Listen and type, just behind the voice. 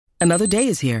Another day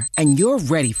is here, and you're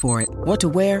ready for it. What to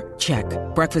wear? Check.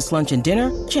 Breakfast, lunch, and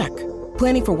dinner? Check.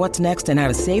 Planning for what's next and how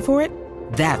to save for it?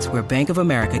 That's where Bank of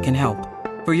America can help.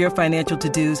 For your financial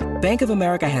to-dos, Bank of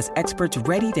America has experts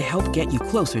ready to help get you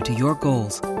closer to your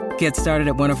goals. Get started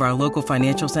at one of our local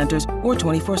financial centers or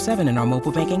 24/7 in our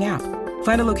mobile banking app.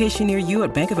 Find a location near you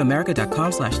at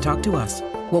bankofamerica.com/talktous.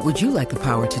 What would you like the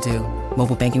power to do?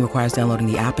 Mobile banking requires downloading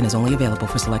the app and is only available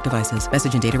for select devices.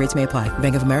 Message and data rates may apply.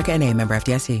 Bank of America N.A., member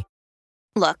FDIC.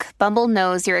 Look, Bumble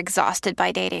knows you're exhausted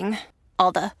by dating.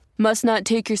 All the must not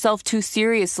take yourself too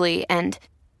seriously and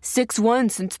 6'1"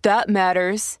 since that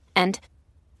matters. And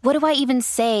what do I even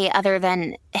say other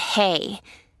than hey?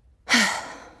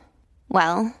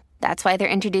 Well, that's why they're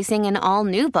introducing an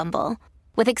all-new Bumble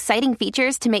with exciting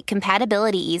features to make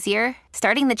compatibility easier,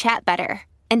 starting the chat better,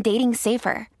 and dating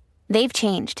safer. They've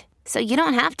changed, so you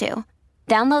don't have to.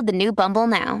 Download the new Bumble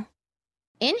now.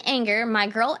 In anger, my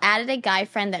girl added a guy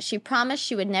friend that she promised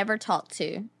she would never talk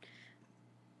to.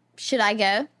 Should I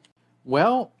go?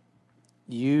 Well,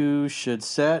 you should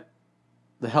set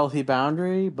the healthy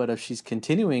boundary, but if she's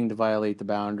continuing to violate the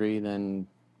boundary, then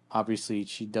obviously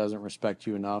she doesn't respect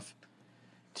you enough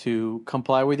to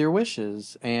comply with your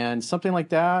wishes. And something like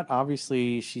that,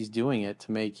 obviously she's doing it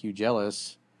to make you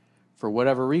jealous for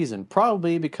whatever reason.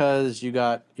 Probably because you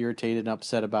got irritated and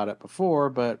upset about it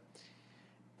before, but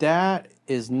that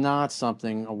is not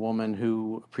something a woman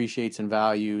who appreciates and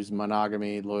values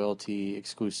monogamy, loyalty,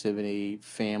 exclusivity,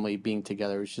 family, being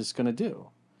together is just going to do.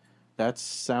 That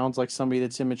sounds like somebody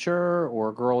that's immature or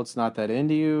a girl that's not that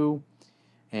into you.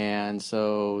 And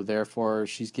so, therefore,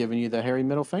 she's giving you the hairy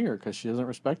middle finger because she doesn't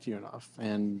respect you enough.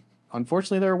 And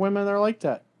unfortunately, there are women that are like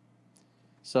that.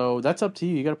 So that's up to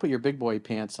you. You got to put your big boy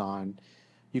pants on.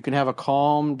 You can have a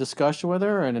calm discussion with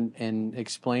her and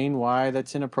explain why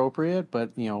that's inappropriate.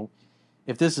 But, you know,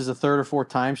 if this is the third or fourth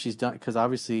time she's done, because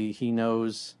obviously he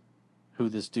knows who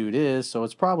this dude is, so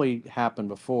it's probably happened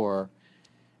before.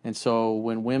 And so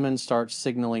when women start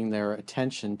signaling their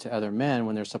attention to other men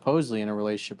when they're supposedly in a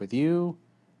relationship with you,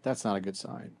 that's not a good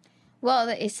sign. Well,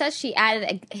 it says she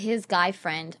added his guy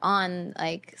friend on,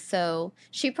 like, so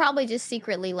she probably just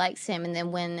secretly likes him, and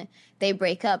then when they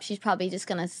break up, she's probably just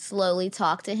going to slowly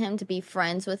talk to him to be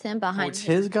friends with him behind it's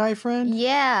his guy friend?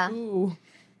 Yeah. Ooh.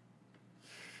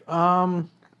 Well,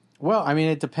 I mean,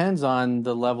 it depends on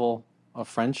the level of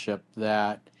friendship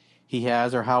that he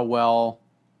has or how well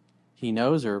he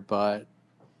knows her, but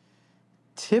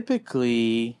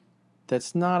typically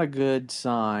that's not a good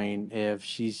sign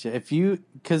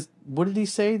because what did he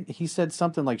say? He said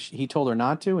something like he told her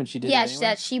not to and she did. Yeah, anyway?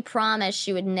 that she promised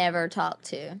she would never talk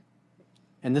to.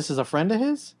 And this is a friend of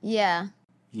his? Yeah.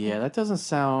 Yeah, that doesn't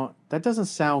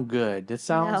sound good. It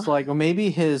sounds like, well, maybe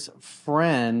his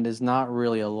friend is not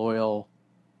really a loyal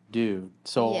dude.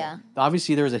 So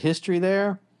obviously there's a history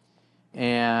there,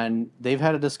 and they've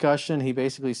had a discussion. He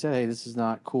basically said, hey, this is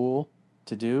not cool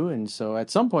to do. And so at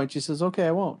some point she says, okay,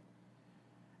 I won't.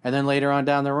 And then later on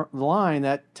down the line,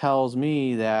 that tells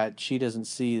me that she doesn't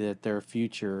see that their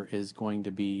future is going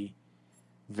to be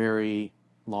very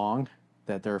long,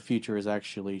 that their future is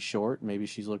actually short. Maybe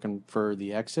she's looking for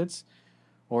the exits,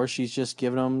 or she's just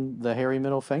giving them the hairy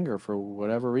middle finger for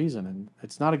whatever reason. And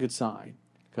it's not a good sign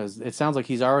because it sounds like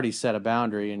he's already set a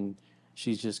boundary and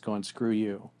she's just going, screw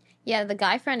you. Yeah, the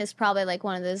guy friend is probably like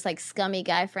one of those like scummy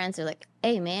guy friends who are like,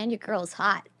 hey man, your girl's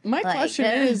hot. My question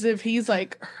is if he's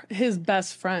like his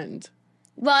best friend.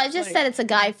 Well, it just said it's a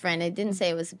guy friend. It didn't say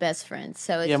it was a best friend.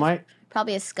 So it's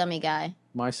probably a scummy guy.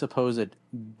 My supposed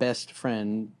best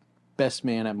friend, best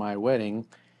man at my wedding,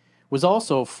 was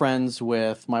also friends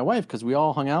with my wife because we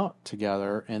all hung out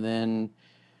together. And then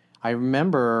I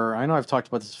remember, I know I've talked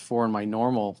about this before in my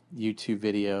normal YouTube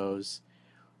videos,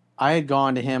 I had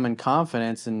gone to him in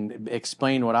confidence and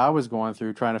explained what I was going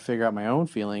through, trying to figure out my own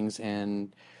feelings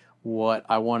and what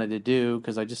I wanted to do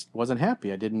because I just wasn't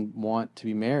happy. I didn't want to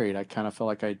be married. I kind of felt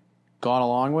like I'd gone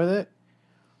along with it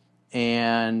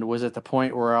and was at the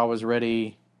point where I was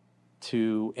ready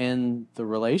to end the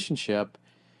relationship.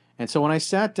 And so when I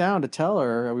sat down to tell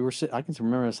her, I can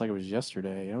remember this like it was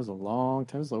yesterday. It was a long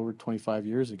time. It was over 25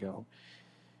 years ago.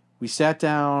 We sat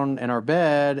down in our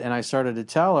bed, and I started to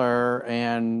tell her,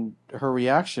 and her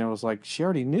reaction was like, she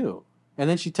already knew. And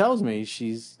then she tells me,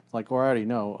 she's like, oh, I already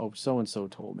know. Oh, so-and-so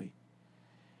told me.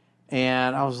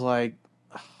 And I was like,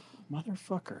 oh,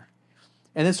 motherfucker.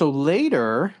 And then so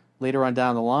later on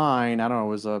down the line, I don't know, it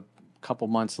was a couple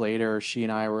months later, she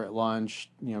and I were at lunch,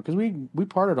 because we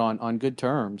parted on good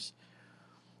terms.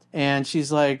 And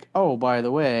she's like, oh, by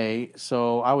the way,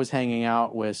 so I was hanging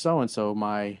out with so-and-so,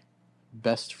 my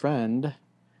best friend,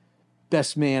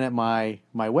 best man at my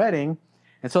wedding,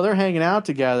 And so they're hanging out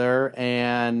together,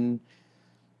 and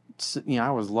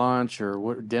I was lunch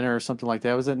or dinner or something like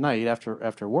that. It was at night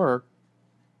after work,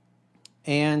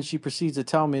 and she proceeds to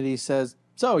tell me that he says,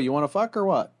 "So you want to fuck or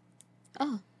what?"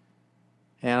 Oh.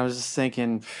 And I was just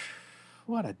thinking,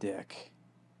 what a dick.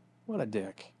 What a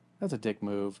dick. That's a dick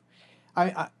move.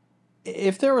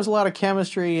 If there was a lot of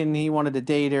chemistry and he wanted to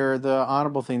date her, the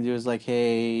honorable thing to do is like,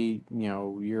 hey,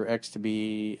 your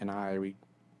ex-to-be and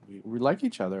we like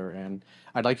each other, and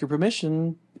I'd like your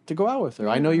permission to go out with her.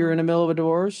 I know you're in the middle of a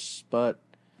divorce, but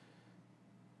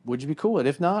would you be cool with it?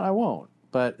 If not, I won't.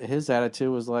 But his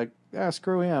attitude was like,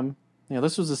 screw him.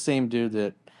 This was the same dude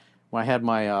that when I had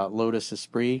my Lotus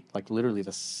Esprit, like literally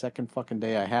the second fucking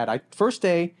day I had. First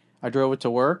day, I drove it to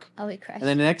work. Oh, he crashed. And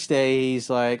then the next day, he's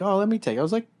like, let me take it. I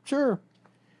was like, sure.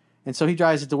 And so he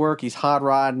drives it to work. He's hot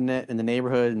rodding it in the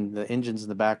neighborhood, and the engine's in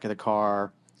the back of the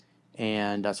car.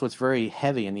 And so it's very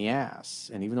heavy in the ass.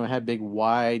 And even though it had big,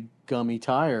 wide, gummy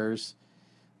tires,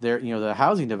 the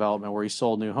housing development where he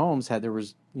sold new homes there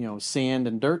was sand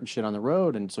and dirt and shit on the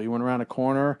road. And so he went around a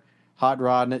corner, hot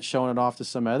rodding it, showing it off to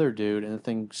some other dude, and the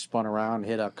thing spun around and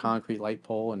hit a concrete light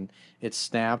pole, and it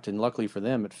snapped. And luckily for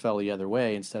them, it fell the other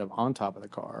way instead of on top of the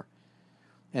car.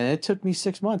 And it took me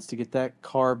 6 months to get that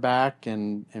car back,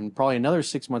 and probably another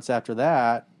 6 months after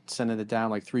that, sending it down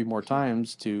like 3 more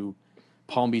times to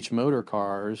Palm Beach Motor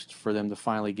Cars for them to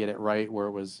finally get it right where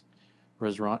it was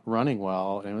running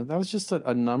well. And that was just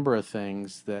a number of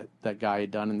things that guy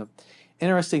had done. And the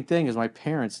interesting thing is my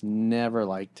parents never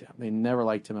liked him. They never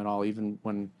liked him at all, even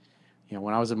when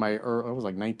when I was I was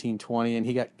like 19, 20,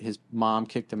 and his mom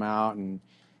kicked him out, and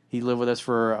he lived with us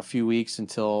for a few weeks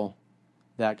until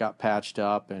that got patched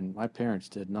up, and my parents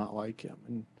did not like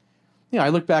him. And I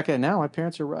look back at it now, my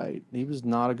parents are right. He was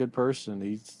not a good person.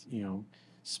 He's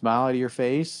smile out of your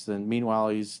face, and meanwhile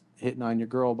he's hitting on your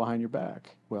girl behind your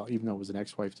back. Well, even though it was an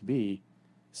ex-wife to be,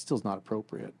 it still's not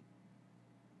appropriate.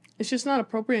 It's just not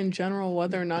appropriate in general,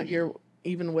 whether or not you're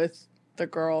even with the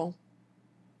girl.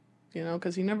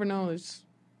 Because you never know.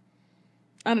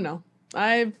 I don't know.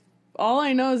 All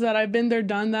I know is that I've been there,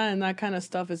 done that, and that kind of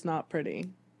stuff is not pretty.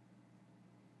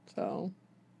 So.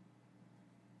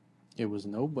 It was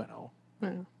no bueno.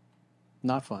 Yeah.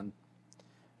 Not fun.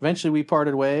 Eventually we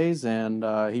parted ways, and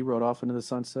he rode off into the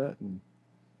sunset, and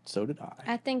so did I.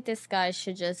 I think this guy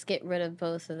should just get rid of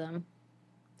both of them.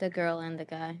 The girl and the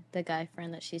guy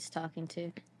friend that she's talking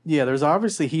to. Yeah, there's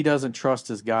obviously he doesn't trust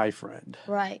his guy friend.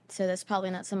 Right. So that's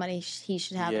probably not somebody he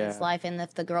should have in his life. And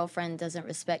if the girlfriend doesn't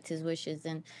respect his wishes,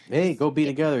 then... Hey, go be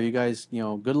together. You guys,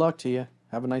 good luck to you.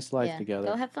 Have a nice life together.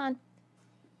 Go have fun.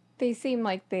 They seem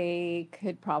like they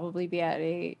could probably be at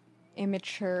a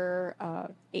immature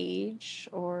age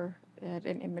or at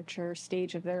an immature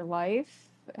stage of their life,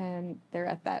 and they're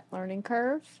at that learning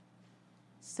curve.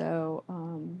 So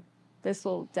this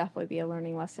will definitely be a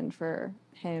learning lesson for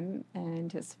him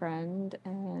and his friend,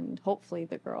 and hopefully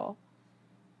the girl.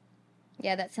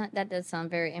 Yeah, that does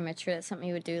sound very immature. That's something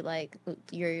you would do like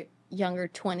your younger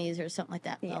 20s or something like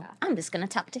that. Yeah. Well, I'm just gonna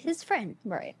talk to his friend.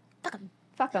 Right.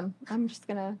 Fuck him. I'm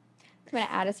gonna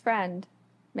add his friend,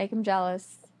 make him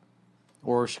jealous.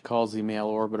 Or she calls the male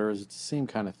orbiters. It's the same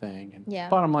kind of thing. And yeah.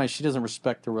 Bottom line, she doesn't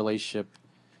respect the relationship.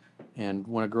 And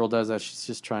when a girl does that, she's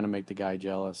just trying to make the guy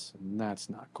jealous. And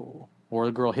that's not cool. Or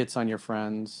the girl hits on your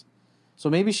friends. So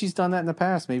maybe she's done that in the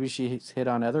past. Maybe she's hit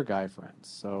on other guy friends.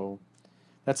 So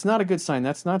that's not a good sign.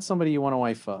 That's not somebody you want to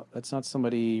wife up. That's not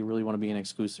somebody you really want to be in an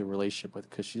exclusive relationship with,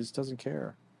 because she just doesn't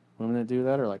care. Women that do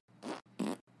that are like,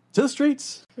 to the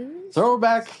streets. Throw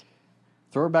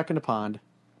her back in the pond.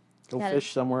 Go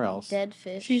fish somewhere else. Dead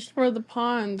fish. She's for the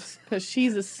ponds because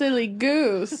she's a silly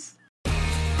goose.